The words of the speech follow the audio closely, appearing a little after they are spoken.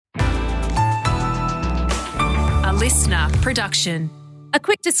listener production. A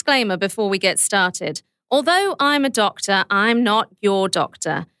quick disclaimer before we get started. Although I'm a doctor, I'm not your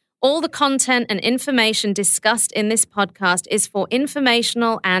doctor. All the content and information discussed in this podcast is for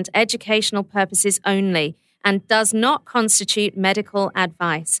informational and educational purposes only and does not constitute medical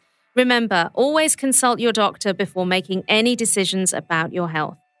advice. Remember, always consult your doctor before making any decisions about your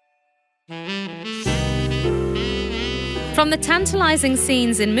health. From the tantalizing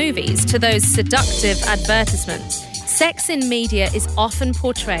scenes in movies to those seductive advertisements, sex in media is often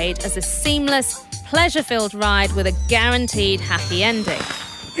portrayed as a seamless, pleasure-filled ride with a guaranteed happy ending.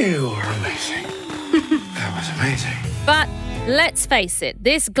 You are amazing. That was amazing. But let's face it,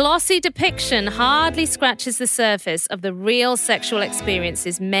 this glossy depiction hardly scratches the surface of the real sexual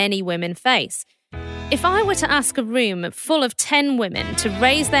experiences many women face. If I were to ask a room full of 10 women to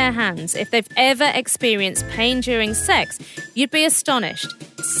raise their hands if they've ever experienced pain during sex, you'd be astonished.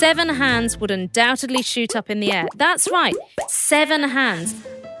 7 hands would undoubtedly shoot up in the air. That's right, 7 hands.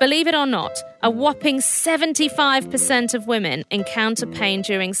 Believe it or not, a whopping 75% of women encounter pain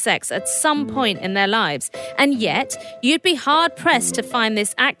during sex at some point in their lives. And yet, you'd be hard-pressed to find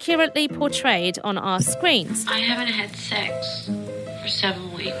this accurately portrayed on our screens. I haven't had sex for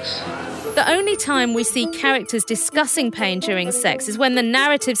 7 weeks. The only time we see characters discussing pain during sex is when the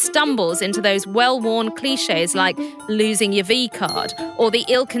narrative stumbles into those well-worn cliches like losing your V card or the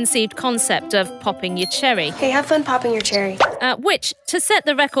ill-conceived concept of popping your cherry. Hey, have fun popping your cherry. Which, to set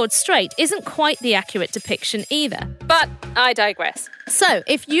the record straight, isn't quite the accurate depiction either. But I digress. So,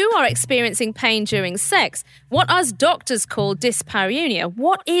 if you are experiencing pain during sex, what us doctors call dyspareunia,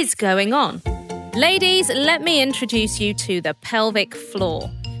 what is going on? Ladies, let me introduce you to the pelvic floor.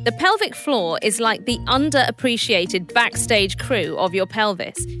 The pelvic floor is like the underappreciated backstage crew of your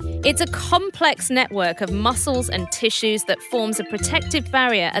pelvis. It's a complex network of muscles and tissues that forms a protective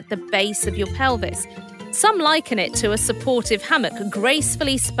barrier at the base of your pelvis. Some liken it to a supportive hammock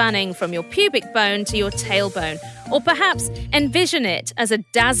gracefully spanning from your pubic bone to your tailbone, or perhaps envision it as a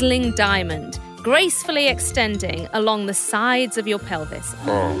dazzling diamond gracefully extending along the sides of your pelvis.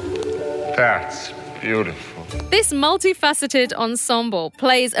 Oh, that's beautiful. This multifaceted ensemble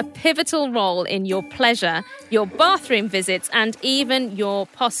plays a pivotal role in your pleasure, your bathroom visits, and even your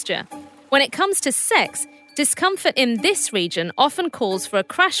posture. When it comes to sex, discomfort in this region often calls for a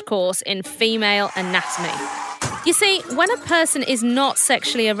crash course in female anatomy. You see, when a person is not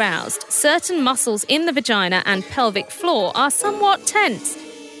sexually aroused, certain muscles in the vagina and pelvic floor are somewhat tense.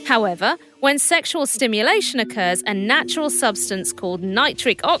 However, when sexual stimulation occurs, a natural substance called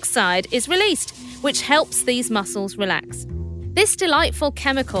nitric oxide is released, which helps these muscles relax. This delightful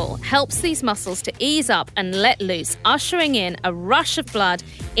chemical helps these muscles to ease up and let loose, ushering in a rush of blood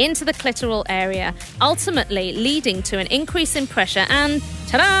into the clitoral area, ultimately leading to an increase in pressure and,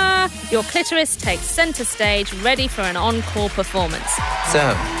 ta-da! Your clitoris takes center stage, ready for an encore performance.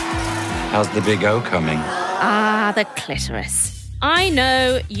 So, how's the big O coming? Ah, the clitoris. I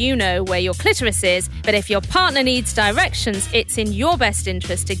know you know where your clitoris is, but if your partner needs directions, it's in your best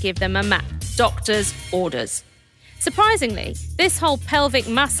interest to give them a map. Doctor's orders. Surprisingly, this whole pelvic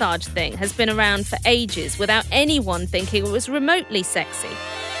massage thing has been around for ages without anyone thinking it was remotely sexy.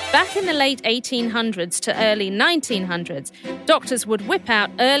 Back in the late 1800s to early 1900s, doctors would whip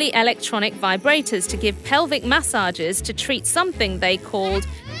out early electronic vibrators to give pelvic massages to treat something they called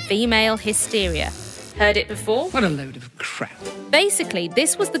female hysteria. Heard it before? What a load of crap. Basically,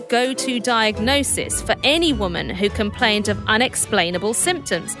 this was the go-to diagnosis for any woman who complained of unexplainable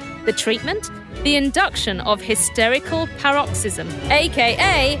symptoms. The treatment? The induction of hysterical paroxysm,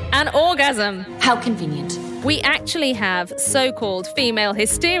 aka an orgasm. How convenient. We actually have so-called female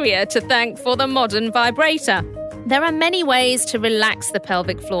hysteria to thank for the modern vibrator. There are many ways to relax the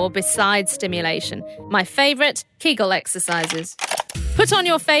pelvic floor besides stimulation. My favourite, Kegel exercises. Put on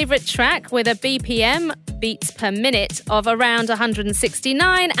your favourite track with a BPM, beats per minute, of around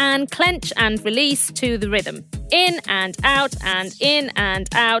 169 and clench and release to the rhythm. In and out and in and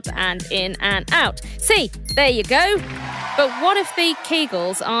out and in and out. See, there you go. But what if the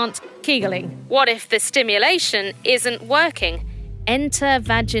Kegels aren't Kegeling? What if the stimulation isn't working? Enter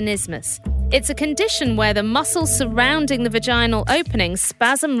vaginismus. It's a condition where the muscles surrounding the vaginal opening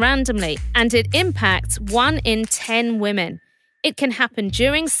spasm randomly, and it impacts 1 in 10 women. It can happen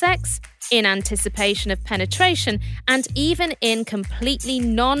during sex, in anticipation of penetration, and even in completely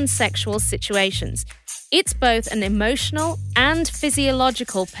non-sexual situations. It's both an emotional and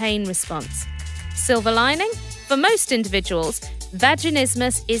physiological pain response. Silver lining? For most individuals,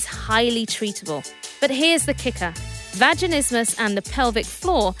 vaginismus is highly treatable. But here's the kicker. Vaginismus and the pelvic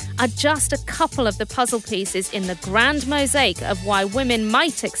floor are just a couple of the puzzle pieces in the grand mosaic of why women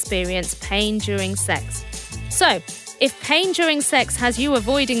might experience pain during sex. So, if pain during sex has you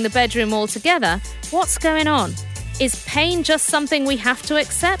avoiding the bedroom altogether, what's going on? Is pain just something we have to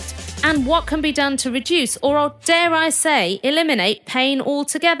accept? And what can be done to reduce, or dare I say, eliminate pain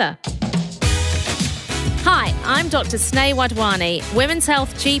altogether? Hi, I'm Dr. Sneh Wadhwani, women's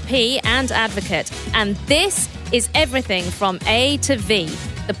health GP and advocate, and this is Everything from A to V,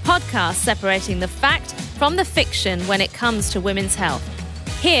 the podcast separating the fact from the fiction when it comes to women's health.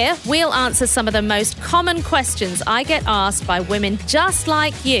 Here, we'll answer some of the most common questions I get asked by women just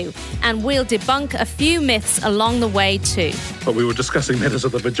like you, and we'll debunk a few myths along the way too. But we were discussing matters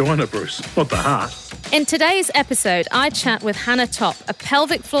of the vagina, Bruce, not the heart. In today's episode, I chat with Hannah Top, a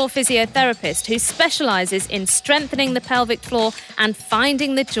pelvic floor physiotherapist who specialises in strengthening the pelvic floor and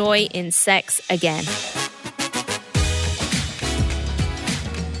finding the joy in sex again.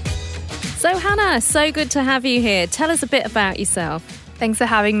 So Hannah, so good to have you here. Tell us a bit about yourself. Thanks for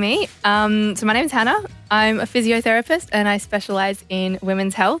having me. So my name's Hannah. I'm a physiotherapist and I specialise in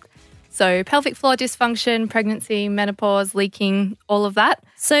women's health. So pelvic floor dysfunction, pregnancy, menopause, leaking, all of that.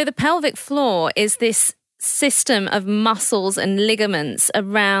 So the pelvic floor is this system of muscles and ligaments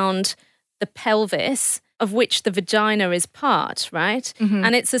around the pelvis, of which the vagina is part, right? Mm-hmm.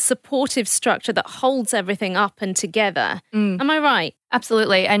 And it's a supportive structure that holds everything up and together. Am I right?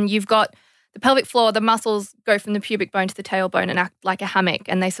 Absolutely. And you've got the pelvic floor, the muscles go from the pubic bone to the tailbone and act like a hammock,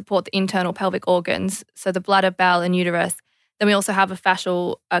 and they support the internal pelvic organs, so the bladder, bowel and uterus. Then we also have a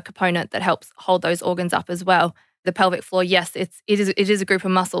fascial component that helps hold those organs up as well. The pelvic floor, yes, it is a group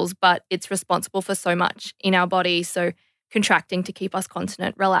of muscles, but it's responsible for so much in our body. So contracting to keep us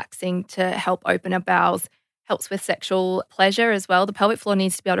continent, relaxing to help open our bowels, helps with sexual pleasure as well. The pelvic floor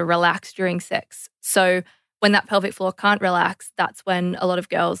needs to be able to relax during sex. So when that pelvic floor can't relax, that's when a lot of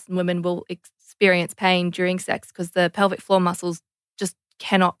girls and women will experience pain during sex because the pelvic floor muscles just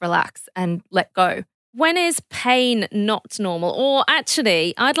cannot relax and let go. When is pain not normal? Or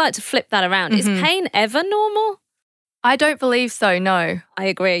actually, I'd like to flip that around. Is pain ever normal? I don't believe so, no. I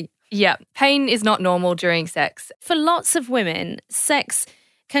agree. Yeah, pain is not normal during sex. For lots of women, sex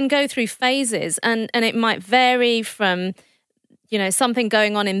can go through phases and it might vary from something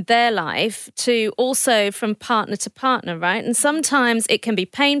going on in their life to also from partner to partner, right? And sometimes it can be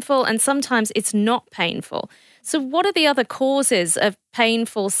painful and sometimes it's not painful. So what are the other causes of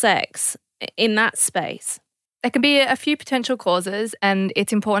painful sex in that space? There can be a few potential causes, and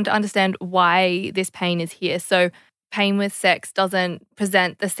it's important to understand why this pain is here. So pain with sex doesn't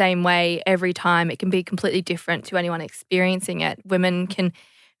present the same way every time. It can be completely different to anyone experiencing it. Women can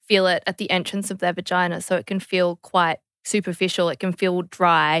feel it at the entrance of their vagina, so it can feel quite superficial, it can feel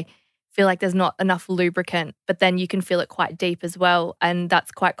dry, feel like there's not enough lubricant, but then you can feel it quite deep as well. And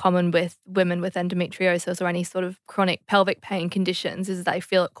that's quite common with women with endometriosis or any sort of chronic pelvic pain conditions, is they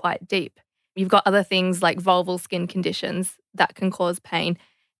feel it quite deep. You've got other things like vulval skin conditions that can cause pain,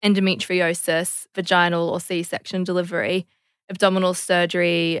 endometriosis, vaginal or C-section delivery, abdominal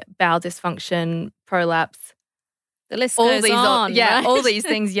surgery, bowel dysfunction, prolapse. The list goes on. Yeah, right? all these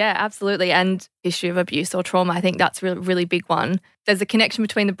things, yeah, absolutely. And issue of abuse or trauma, I think that's a really big one. There's a connection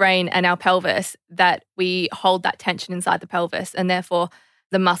between the brain and our pelvis that we hold that tension inside the pelvis, and therefore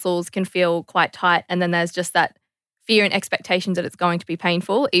the muscles can feel quite tight. And then there's just that fear and expectations that it's going to be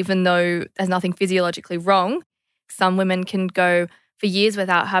painful, even though there's nothing physiologically wrong. Some women can go for years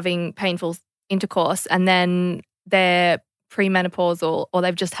without having painful intercourse, and then they're premenopausal or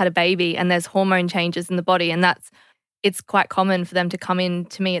they've just had a baby and there's hormone changes in the body, and it's quite common for them to come in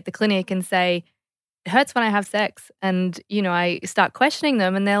to me at the clinic and say, it hurts when I have sex. And, I start questioning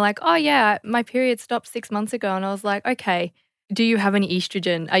them and they're like, oh yeah, my period stopped 6 months ago. And I was like, okay, do you have any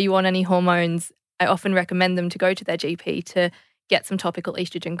estrogen? Are you on any hormones? I often recommend them to go to their GP to get some topical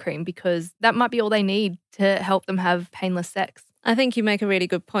estrogen cream because that might be all they need to help them have painless sex. I think you make a really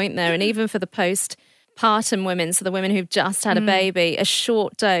good point there. And even for the postpartum women, so the women who've just had a baby, a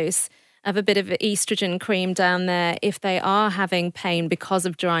short dose of a bit of estrogen cream down there, if they are having pain because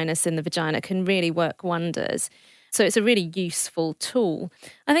of dryness in the vagina, can really work wonders. So it's a really useful tool.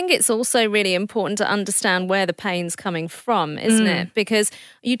 I think it's also really important to understand where the pain's coming from, isn't it? Because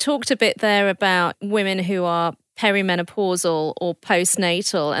you talked a bit there about women who are perimenopausal or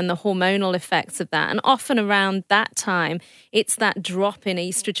postnatal and the hormonal effects of that. And often around that time, it's that drop in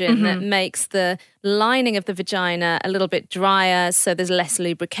estrogen that makes the lining of the vagina a little bit drier, so there's less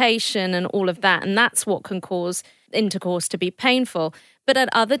lubrication and all of that. And that's what can cause intercourse to be painful. But at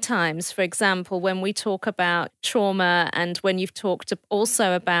other times, for example, when we talk about trauma and when you've talked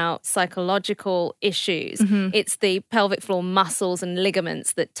also about psychological issues, it's the pelvic floor muscles and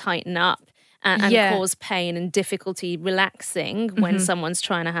ligaments that tighten up and cause pain and difficulty relaxing when someone's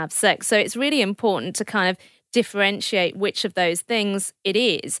trying to have sex. So it's really important to kind of differentiate which of those things it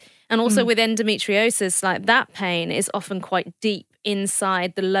is. And also with endometriosis, like that pain is often quite deep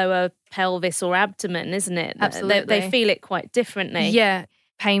inside the lower pelvis or abdomen, isn't it? Absolutely. They feel it quite differently. Yeah.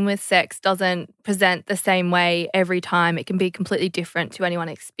 Pain with sex doesn't present the same way every time. It can be completely different to anyone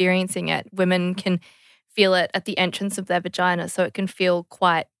experiencing it. Women can feel it at the entrance of their vagina, so it can feel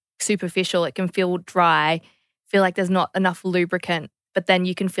quite superficial. It can feel dry, feel like there's not enough lubricant, but then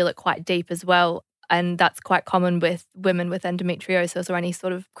you can feel it quite deep as well. And that's quite common with women with endometriosis or any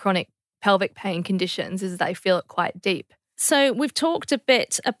sort of chronic pelvic pain conditions, is they feel it quite deep. So we've talked a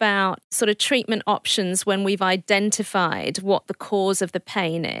bit about sort of treatment options when we've identified what the cause of the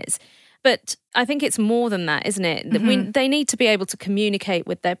pain is. But I think it's more than that, isn't it? They need to be able to communicate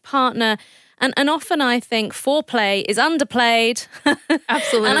with their partner. And often I think foreplay is underplayed.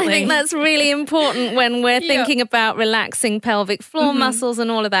 Absolutely. And I think that's really important when we're thinking about relaxing pelvic floor muscles and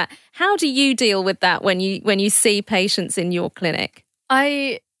all of that. How do you deal with that when you see patients in your clinic?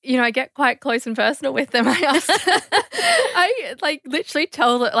 I get quite close and personal with them. I literally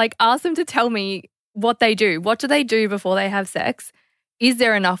ask them to tell me what they do. What do they do before they have sex? Is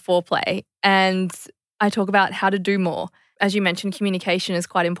there enough foreplay? And I talk about how to do more. As you mentioned, communication is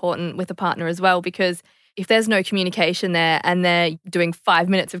quite important with a partner as well, because if there's no communication there and they're doing 5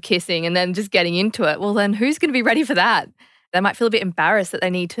 minutes of kissing and then just getting into it, well, then who's going to be ready for that? They might feel a bit embarrassed that they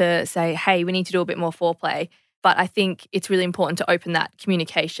need to say, hey, we need to do a bit more foreplay. But I think it's really important to open that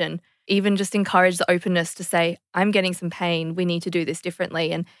communication, even just encourage the openness to say, I'm getting some pain, we need to do this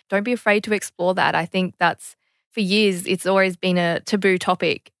differently. And don't be afraid to explore that. I think that's, for years, it's always been a taboo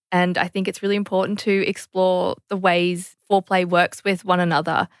topic. And I think it's really important to explore the ways foreplay works with one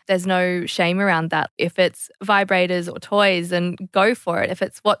another. There's no shame around that. If it's vibrators or toys, then go for it. If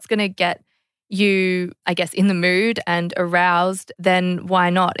it's what's going to get you, I guess, in the mood and aroused, then why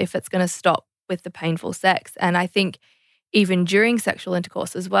not? If it's going to stop with the painful sex. And I think even during sexual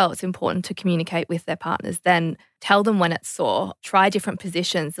intercourse as well, it's important to communicate with their partners. Then tell them when it's sore, try different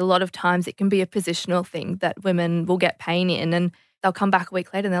positions. A lot of times it can be a positional thing that women will get pain in, and they'll come back a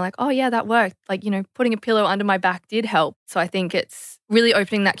week later and they're like, oh yeah, that worked. Putting a pillow under my back did help. So I think it's really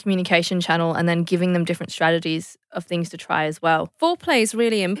opening that communication channel and then giving them different strategies of things to try as well. Foreplay is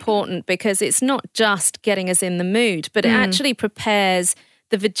really important because it's not just getting us in the mood, but it actually prepares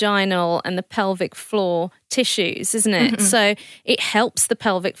the vaginal and the pelvic floor tissues, isn't it? So it helps the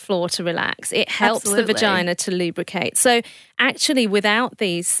pelvic floor to relax. It helps the vagina to lubricate. So actually without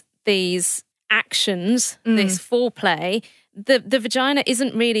these actions, this foreplay, the vagina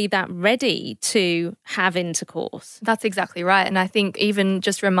isn't really that ready to have intercourse. That's exactly right. And I think even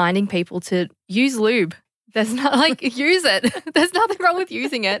just reminding people to use lube. There's not use it. There's nothing wrong with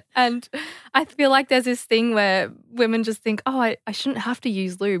using it. And I feel like there's this thing where women just think, oh, I shouldn't have to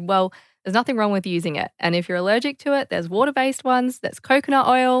use lube. Well, there's nothing wrong with using it. And if you're allergic to it, there's water-based ones, there's coconut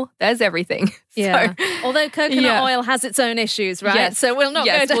oil, there's everything. Yeah. So, although coconut oil has its own issues, right? Yes. So we'll not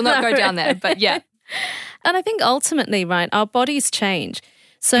go down there. But yeah. And I think ultimately, right, our bodies change.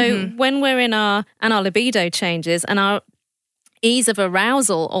 So when we're in our libido changes and our ease of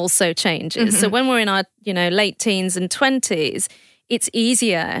arousal also changes. So when we're in our, late teens and 20s, it's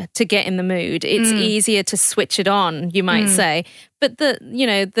easier to get in the mood. It's easier to switch it on, you might say. But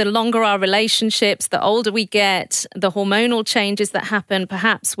the longer our relationships, the older we get, the hormonal changes that happen,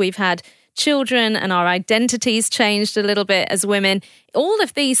 perhaps we've had children and our identities changed a little bit as women. All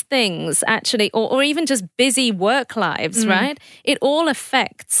of these things actually, or even just busy work lives, right? It all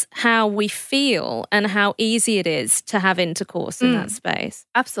affects how we feel and how easy it is to have intercourse in that space.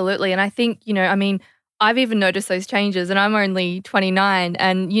 Absolutely. And I think, I've even noticed those changes, and I'm only 29.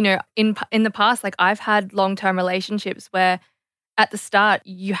 And, in the past, I've had long-term relationships where at the start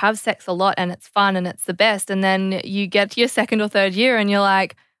you have sex a lot and it's fun and it's the best. And then you get to your second or third year and you're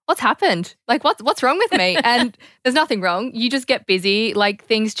like, what's happened? What's wrong with me? And there's nothing wrong. You just get busy.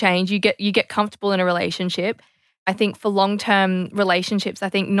 Things change. You get comfortable in a relationship. I think for long-term relationships, I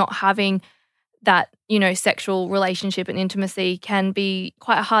think not having that, sexual relationship and intimacy can be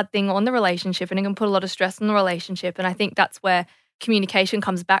quite a hard thing on the relationship, and it can put a lot of stress on the relationship. And I think that's where communication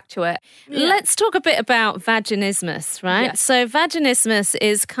comes back to it. Yeah. Let's talk a bit about vaginismus, right? Yes. So vaginismus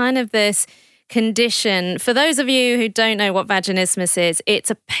is kind of this condition. For those of you who don't know what vaginismus is,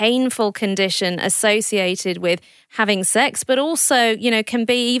 it's a painful condition associated with having sex, but also, can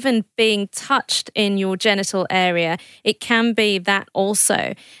be even being touched in your genital area. It can be that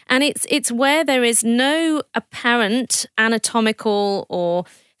also. And it's where there is no apparent anatomical or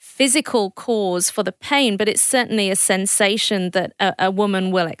physical cause for the pain, but it's certainly a sensation that a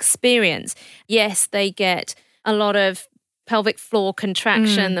woman will experience. Yes, they get a lot of pelvic floor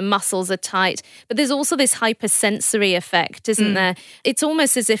contraction, the muscles are tight. But there's also this hypersensory effect, isn't there? It's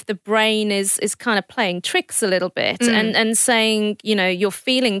almost as if the brain is kind of playing tricks a little bit and saying, you know, you're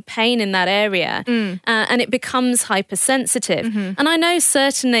feeling pain in that area and it becomes hypersensitive. And I know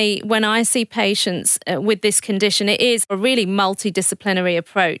certainly when I see patients with this condition, it is a really multidisciplinary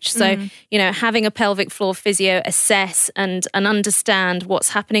approach. So, you know, having a pelvic floor physio assess and understand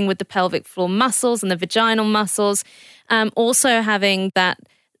what's happening with the pelvic floor muscles and the vaginal muscles. Also having that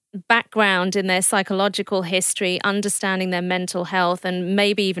background in their psychological history, understanding their mental health and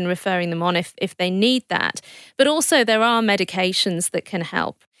maybe even referring them on if they need that. But also there are medications that can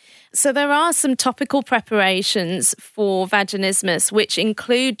help. So there are some topical preparations for vaginismus, which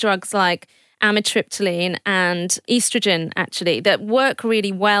include drugs like amitriptyline and estrogen, actually, that work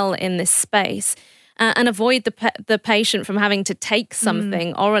really well in this space and avoid the patient from having to take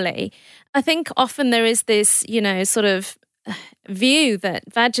something orally. I think often there is this, you know, sort of view that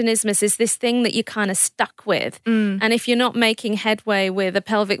vaginismus is this thing that you're kind of stuck with. And if you're not making headway with a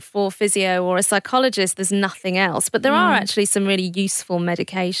pelvic floor physio or a psychologist, there's nothing else. But there are actually some really useful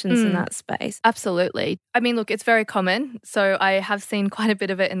medications in that space. Absolutely. I mean, look, it's very common. So I have seen quite a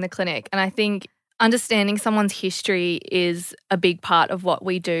bit of it in the clinic. And I think understanding someone's history is a big part of what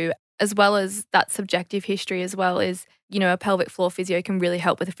we do, as well as that subjective history as well is, you know, a pelvic floor physio can really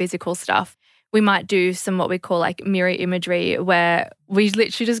help with the physical stuff. We might do some what we call like mirror imagery, where we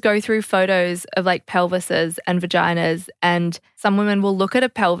literally just go through photos of like pelvises and vaginas, and some women will look at a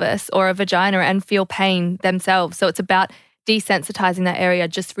pelvis or a vagina and feel pain themselves. So it's about desensitizing that area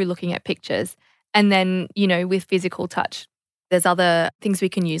just through looking at pictures. And then, you know, with physical touch, there's other things we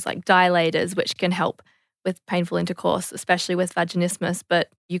can use like dilators, which can help with painful intercourse, especially with vaginismus. But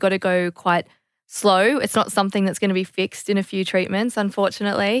you got to go quite slow. It's not something that's going to be fixed in a few treatments,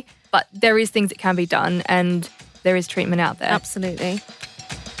 unfortunately. But there is things that can be done and there is treatment out there. Absolutely.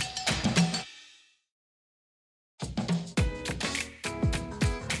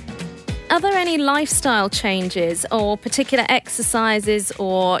 Are there any lifestyle changes or particular exercises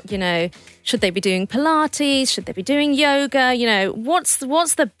or, you know, should they be doing Pilates? Should they be doing yoga? You know, what's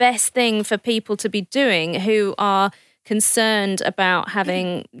the best thing for people to be doing who are concerned about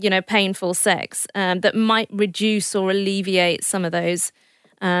having, you know, painful sex that might reduce or alleviate some of those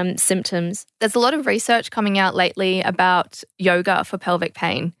symptoms? There's a lot of research coming out lately about yoga for pelvic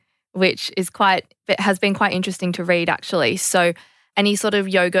pain, which has been quite interesting to read actually. So any sort of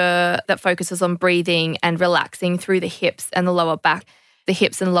yoga that focuses on breathing and relaxing through the hips and the lower back. The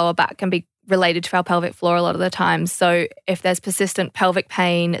hips and lower back can be related to our pelvic floor a lot of the time. So if there's persistent pelvic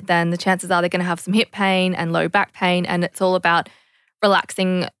pain, then the chances are they're going to have some hip pain and low back pain. And it's all about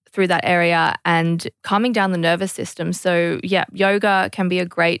relaxing through that area and calming down the nervous system. So yeah, yoga can be a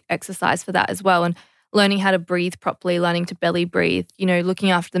great exercise for that as well. And learning how to breathe properly, learning to belly breathe, you know,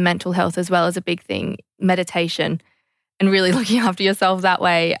 looking after the mental health as well is a big thing. Meditation and really looking after yourself that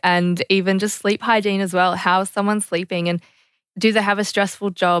way. And even just sleep hygiene as well. How is someone sleeping? And do they have a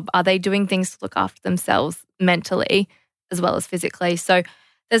stressful job? Are they doing things to look after themselves mentally as well as physically? So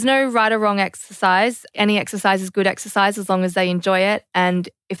there's no right or wrong exercise. Any exercise is good exercise as long as they enjoy it and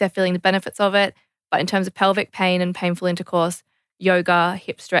if they're feeling the benefits of it. But in terms of pelvic pain and painful intercourse, yoga,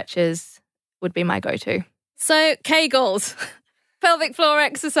 hip stretches would be my go-to. So Kegels, pelvic floor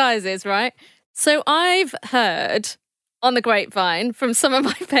exercises, right? So I've heard on the grapevine from some of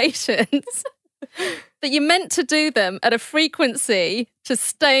my patients that you're meant to do them at a frequency to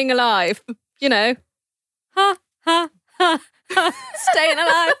staying alive. You know, ha, ha, ha, ha, staying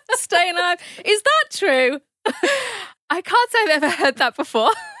alive. Is that true? I can't say I've ever heard that before.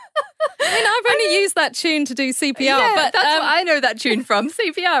 I mean, I've only used that tune to do CPR. Yeah, but that's what I know that tune from,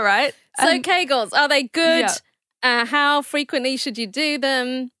 CPR, right? So Kegels, are they good? Yeah. How frequently should you do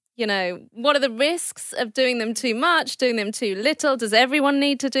them? You know, what are the risks of doing them too much, doing them too little? Does everyone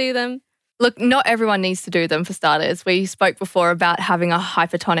need to do them? Look, not everyone needs to do them for starters. We spoke before about having a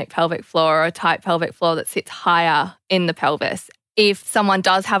hypertonic pelvic floor or a tight pelvic floor that sits higher in the pelvis. If someone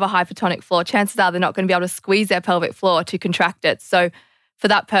does have a hypertonic floor, chances are they're not going to be able to squeeze their pelvic floor to contract it. So for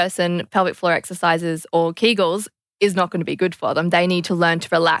that person, pelvic floor exercises or Kegels is not going to be good for them. They need to learn to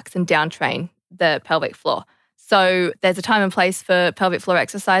relax and downtrain the pelvic floor. So there's a time and place for pelvic floor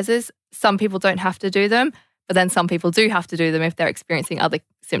exercises. Some people don't have to do them, but then some people do have to do them if they're experiencing other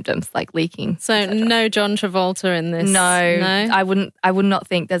symptoms like leaking. So no John Travolta in this? No, I would not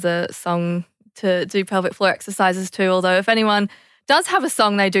think there's a song to do pelvic floor exercises to, although if anyone does have a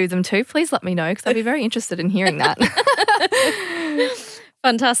song they do them to, please let me know because I'd be very interested in hearing that.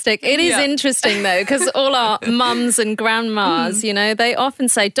 Fantastic. It is interesting, though, because all our mums and grandmas, you know, they often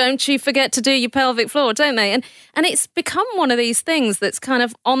say, don't you forget to do your pelvic floor, don't they? And it's become one of these things that's kind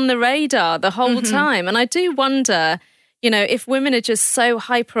of on the radar the whole time. And I do wonder, you know, if women are just so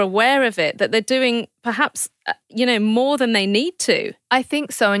hyper aware of it that they're doing perhaps, you know, more than they need to. I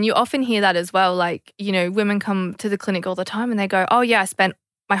think so. And you often hear that as well. Like, you know, women come to the clinic all the time and they go, oh, yeah, I spent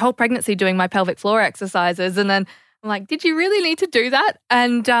my whole pregnancy doing my pelvic floor exercises. And then I'm like, did you really need to do that?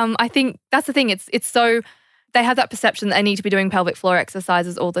 And I think that's the thing. It's so, they have that perception that they need to be doing pelvic floor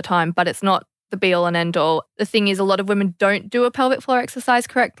exercises all the time, but it's not the be all and end all. The thing is, a lot of women don't do a pelvic floor exercise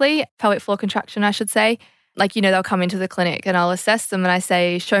correctly, pelvic floor contraction, I should say. Like, you know, they'll come into the clinic and I'll assess them and I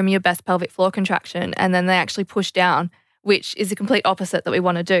say, show me your best pelvic floor contraction. And then they actually push down, which is the complete opposite that we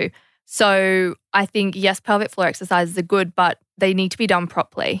want to do. So I think, yes, pelvic floor exercises are good, but they need to be done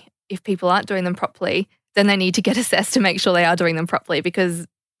properly. If people aren't doing them properly, then they need to get assessed to make sure they are doing them properly, because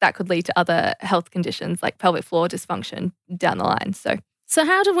that could lead to other health conditions like pelvic floor dysfunction down the line. So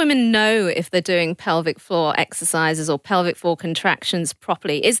how do women know if they're doing pelvic floor exercises or pelvic floor contractions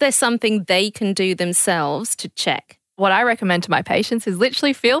properly? Is there something they can do themselves to check? What I recommend to my patients is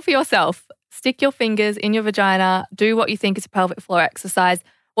literally feel for yourself. Stick your fingers in your vagina, do what you think is a pelvic floor exercise.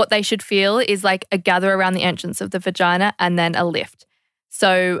 What they should feel is like a gather around the entrance of the vagina and then a lift.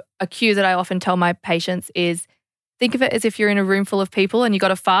 So a cue that I often tell my patients is think of it as if you're in a room full of people and you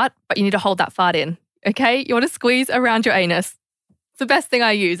got a fart, but you need to hold that fart in, okay? You want to squeeze around your anus. It's the best thing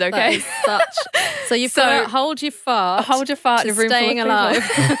I use, okay? That is so you've got to hold your fart. Hold your fart in a room staying full of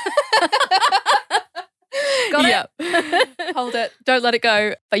alive. Got it? Hold it. Don't let it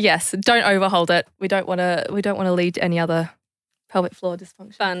go. But yes, don't overhold it. We don't want to lead to any other pelvic floor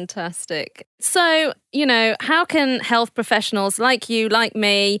dysfunction. Fantastic. So, you know, how can health professionals like you, like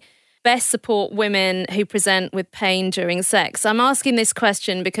me, best support women who present with pain during sex? I'm asking this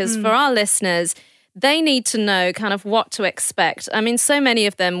question because for our listeners, they need to know kind of what to expect. I mean, so many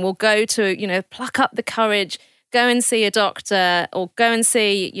of them will go to, you know, pluck up the courage, go and see a doctor or go and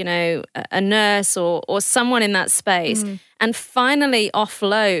see, you know, a nurse or someone in that space and finally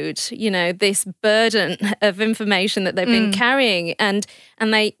offload, you know, this burden of information that they've been carrying and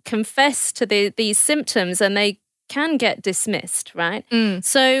they confess to these symptoms and they can get dismissed, right?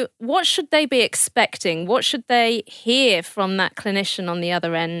 So what should they be expecting? What should they hear from that clinician on the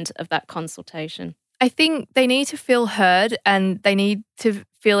other end of that consultation? I think they need to feel heard and they need to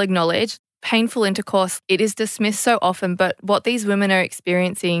feel acknowledged. Painful intercourse, it is dismissed so often, but what these women are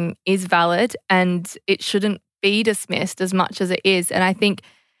experiencing is valid and it shouldn't be dismissed as much as it is. And I think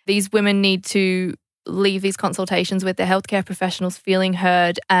these women need to leave these consultations with their healthcare professionals feeling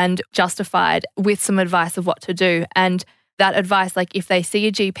heard and justified with some advice of what to do. And that advice, like if they see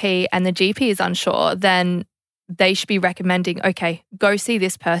a GP and the GP is unsure, then they should be recommending, okay, go see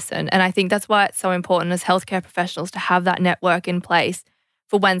this person. And I think that's why it's so important as healthcare professionals to have that network in place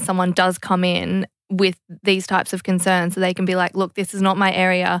for when someone does come in with these types of concerns, so they can be like, look, this is not my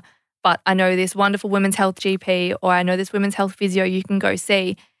area, but I know this wonderful women's health GP or I know this women's health physio you can go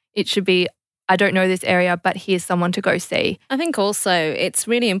see. It should be, I don't know this area, but here's someone to go see. I think also it's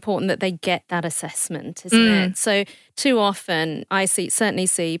really important that they get that assessment, isn't it? So too often, I certainly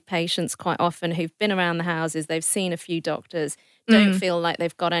see patients quite often who've been around the houses, they've seen a few doctors, don't feel like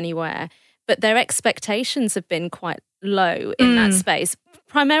they've got anywhere, but their expectations have been quite low in that space,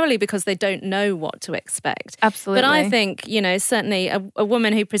 primarily because they don't know what to expect. Absolutely. But I think, you know, certainly a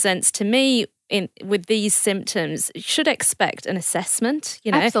woman who presents to me with these symptoms should expect an assessment,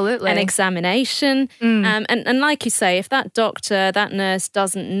 you know, absolutely, an examination. And like you say, if that doctor, that nurse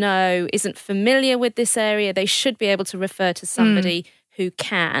doesn't know, isn't familiar with this area, they should be able to refer to somebody who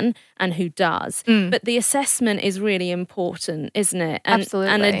can and who does. But the assessment is really important, isn't it?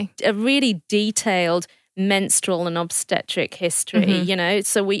 Absolutely. And a really detailed menstrual and obstetric history, you know,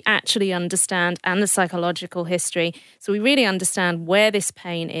 so we actually understand, and the psychological history, so we really understand where this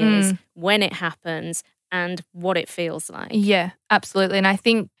pain is, when it happens, and what it feels like. Yeah, absolutely. And I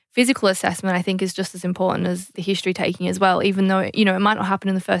think physical assessment, I think, is just as important as the history taking as well, even though, you know, it might not happen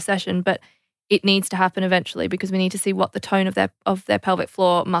in the first session, but it needs to happen eventually because we need to see what the tone of their pelvic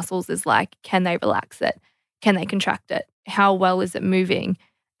floor muscles is like. Can they relax it? Can they contract it? How well is it moving?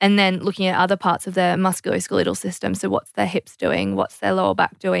 And then looking at other parts of their musculoskeletal system. So what's their hips doing? What's their lower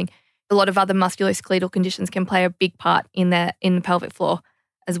back doing? A lot of other musculoskeletal conditions can play a big part in the pelvic floor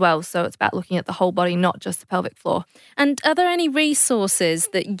as well. So it's about looking at the whole body, not just the pelvic floor. And are there any resources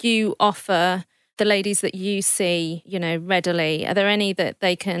that you offer the ladies that you see, you know, readily? Are there any that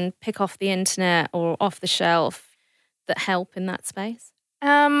they can pick off the internet or off the shelf that help in that space?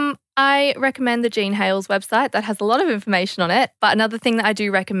 I recommend the Jean Hales website. That has a lot of information on it. But another thing that I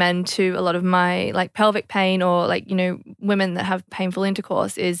do recommend to a lot of my like pelvic pain or like, you know, women that have painful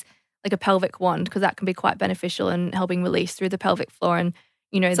intercourse is like a pelvic wand, because that can be quite beneficial in helping release through the pelvic floor. And,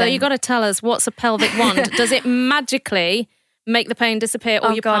 you know, so you got to tell us, what's a pelvic wand? Does it magically make the pain disappear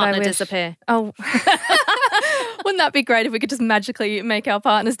or your partner disappear? Oh, wouldn't that be great if we could just magically make our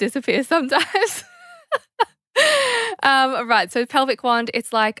partners disappear sometimes? Right, so pelvic wand,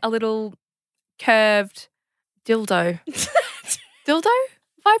 it's like a little curved dildo. Dildo?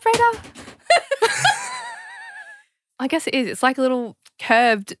 Vibrator? I guess it is. It's like a little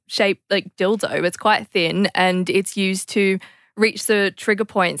curved shaped like dildo. It's quite thin and it's used to reach the trigger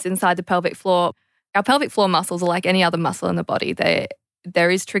points inside the pelvic floor. Our pelvic floor muscles are like any other muscle in the body.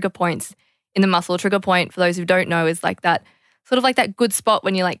 There is trigger points in the muscle. A trigger point, for those who don't know, is like that sort of like that good spot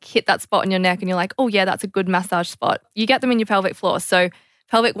when you like hit that spot in your neck and you're like, oh yeah, that's a good massage spot. You get them in your pelvic floor. So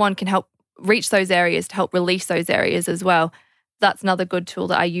pelvic wand can help reach those areas to help release those areas as well. That's another good tool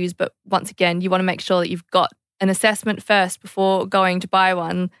that I use. But once again, you want to make sure that you've got an assessment first before going to buy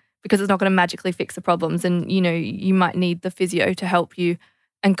one, because it's not going to magically fix the problems. And, you know, you might need the physio to help you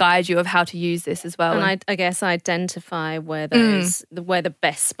and guide you of how to use this as well. And I guess identify where where the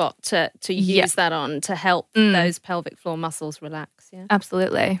best spot to use that on to help those pelvic floor muscles relax. Yeah,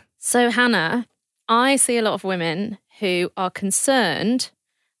 absolutely. So Hannah, I see a lot of women who are concerned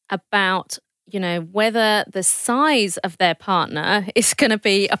about, you know, whether the size of their partner is going to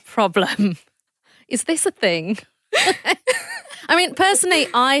be a problem. Is this a thing? I mean, personally,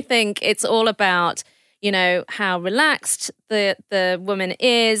 I think it's all about, you know, how relaxed the woman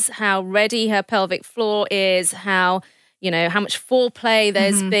is, how ready her pelvic floor is, how, you know, how much foreplay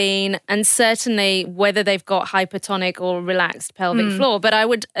there's been, and certainly whether they've got hypertonic or relaxed pelvic floor. But I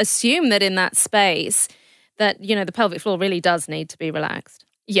would assume that in that space that, you know, the pelvic floor really does need to be relaxed.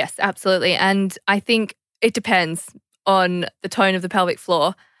 Yes, absolutely. And I think it depends on the tone of the pelvic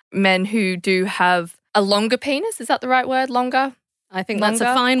floor. Men who do have a longer penis, is that the right word? Longer? I think that's a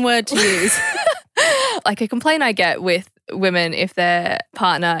fine word to use. Like a complaint I get with women if their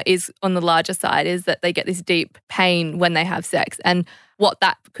partner is on the larger side is that they get this deep pain when they have sex. And what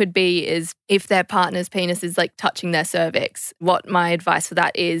that could be is if their partner's penis is like touching their cervix, what my advice for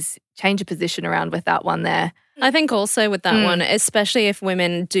that is change a position around with that one there. I think also with that one, especially if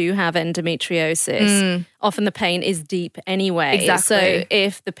women do have endometriosis, often the pain is deep anyway. Exactly. So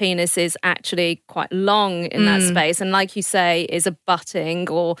if the penis is actually quite long in that space and, like you say, is abutting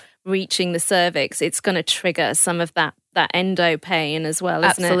or reaching the cervix, it's going to trigger some of that endo pain as well,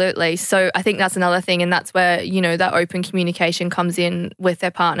 isn't it? Absolutely. So I think that's another thing, and that's where, you know, that open communication comes in with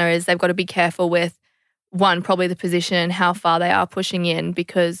their partner, is they've got to be careful with, one, probably the position and how far they are pushing in,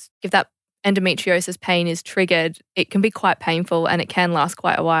 because if that endometriosis pain is triggered, it can be quite painful and it can last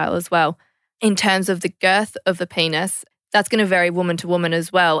quite a while as well. In terms of the girth of the penis, that's going to vary woman to woman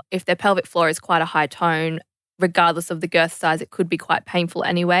as well. If their pelvic floor is quite a high tone, regardless of the girth size, it could be quite painful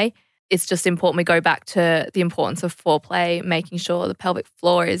anyway. It's just important we go back to the importance of foreplay, making sure the pelvic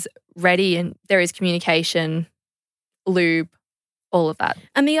floor is ready and there is communication, lube, all of that.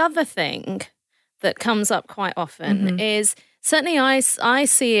 And the other thing that comes up quite often is, certainly I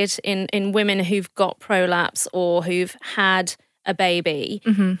see it in women who've got prolapse or who've had a baby.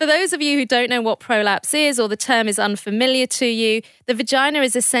 For those of you who don't know what prolapse is, or the term is unfamiliar to you, the vagina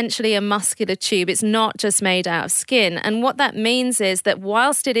is essentially a muscular tube. It's not just made out of skin. And what that means is that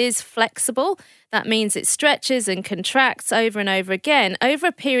whilst it is flexible, that means it stretches and contracts over and over again. Over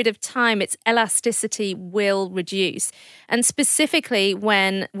a period of time, its elasticity will reduce. And specifically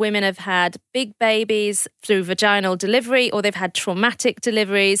when women have had big babies through vaginal delivery, or they've had traumatic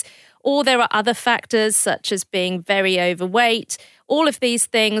deliveries, or there are other factors such as being very overweight, all of these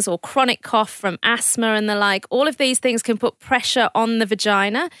things, or chronic cough from asthma and the like, all of these things can put pressure on the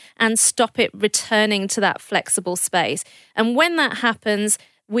vagina and stop it returning to that flexible space. And when that happens,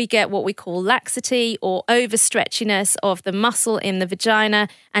 we get what we call laxity or overstretchiness of the muscle in the vagina,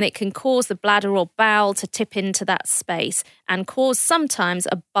 and it can cause the bladder or bowel to tip into that space and cause sometimes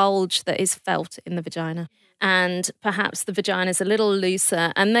a bulge that is felt in the vagina. And perhaps the vagina is a little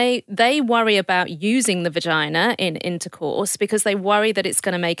looser, and they worry about using the vagina in intercourse because they worry that it's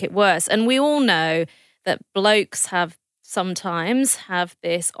going to make it worse. And we all know that blokes sometimes have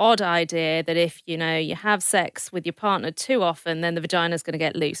this odd idea that if, you know, you have sex with your partner too often, then the vagina's going to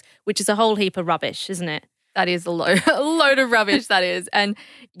get loose, which is a whole heap of rubbish, isn't it? That is a load of rubbish, that is. And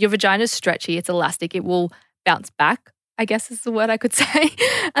your vagina's stretchy, it's elastic, it will bounce back. I guess is the word I could say.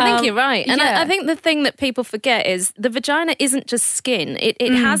 I think you're right. And yeah. I think the thing that people forget is the vagina isn't just skin.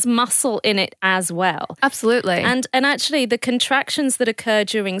 It has muscle in it as well. Absolutely. And actually the contractions that occur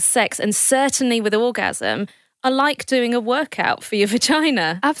during sex, and certainly with orgasm, are like doing a workout for your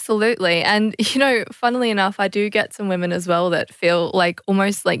vagina. Absolutely. And, funnily enough, I do get some women as well that feel like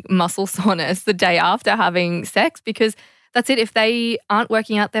almost like muscle soreness the day after having sex, because that's it. If they aren't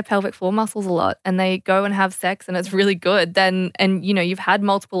working out their pelvic floor muscles a lot and they go and have sex and it's really good, then, and you've had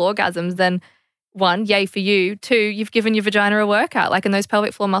multiple orgasms, then 1, yay for you. 2, you've given your vagina a workout, and those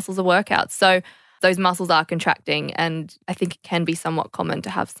pelvic floor muscles are workouts. So those muscles are contracting, and I think it can be somewhat common to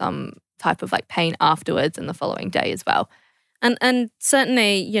have some type of pain afterwards and the following day as well. And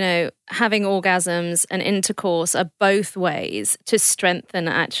certainly, having orgasms and intercourse are both ways to strengthen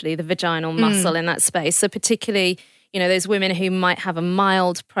actually the vaginal muscle in that space. So particularly, those women who might have a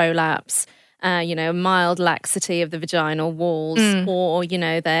mild prolapse, a mild laxity of the vaginal walls, or,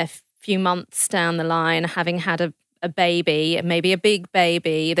 they're few months down the line having had a baby, maybe a big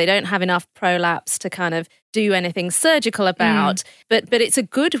baby, they don't have enough prolapse to kind of do anything surgical about, but it's a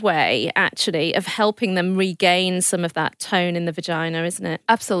good way actually of helping them regain some of that tone in the vagina, isn't it?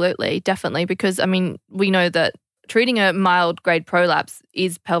 Absolutely, definitely, because we know that treating a mild grade prolapse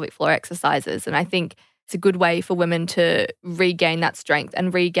is pelvic floor exercises, and I think it's a good way for women to regain that strength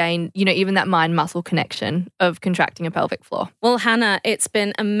and regain, even that mind-muscle connection of contracting a pelvic floor. Well, Hannah, it's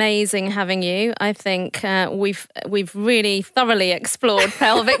been amazing having you. I think we've really thoroughly explored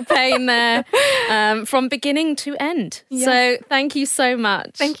pelvic pain there from beginning to end. Yes. So thank you so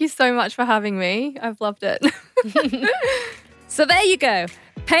much. Thank you so much for having me. I've loved it. So there you go.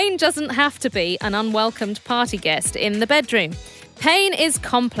 Pain doesn't have to be an unwelcomed party guest in the bedroom. Pain is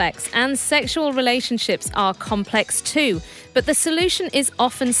complex, and sexual relationships are complex too, but the solution is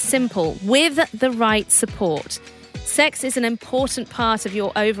often simple with the right support. Sex is an important part of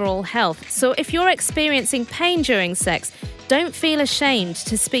your overall health, so if you're experiencing pain during sex, don't feel ashamed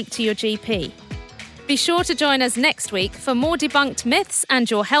to speak to your GP. Be sure to join us next week for more debunked myths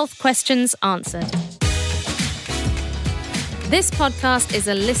and your health questions answered. This podcast is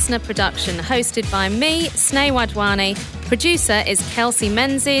a listener production hosted by me, Sneh Wadhwani. Producer is Kelsey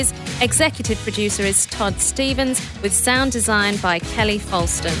Menzies. Executive producer is Todd Stevens, with sound design by Kelly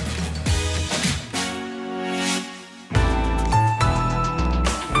Folston.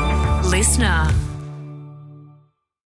 Listener.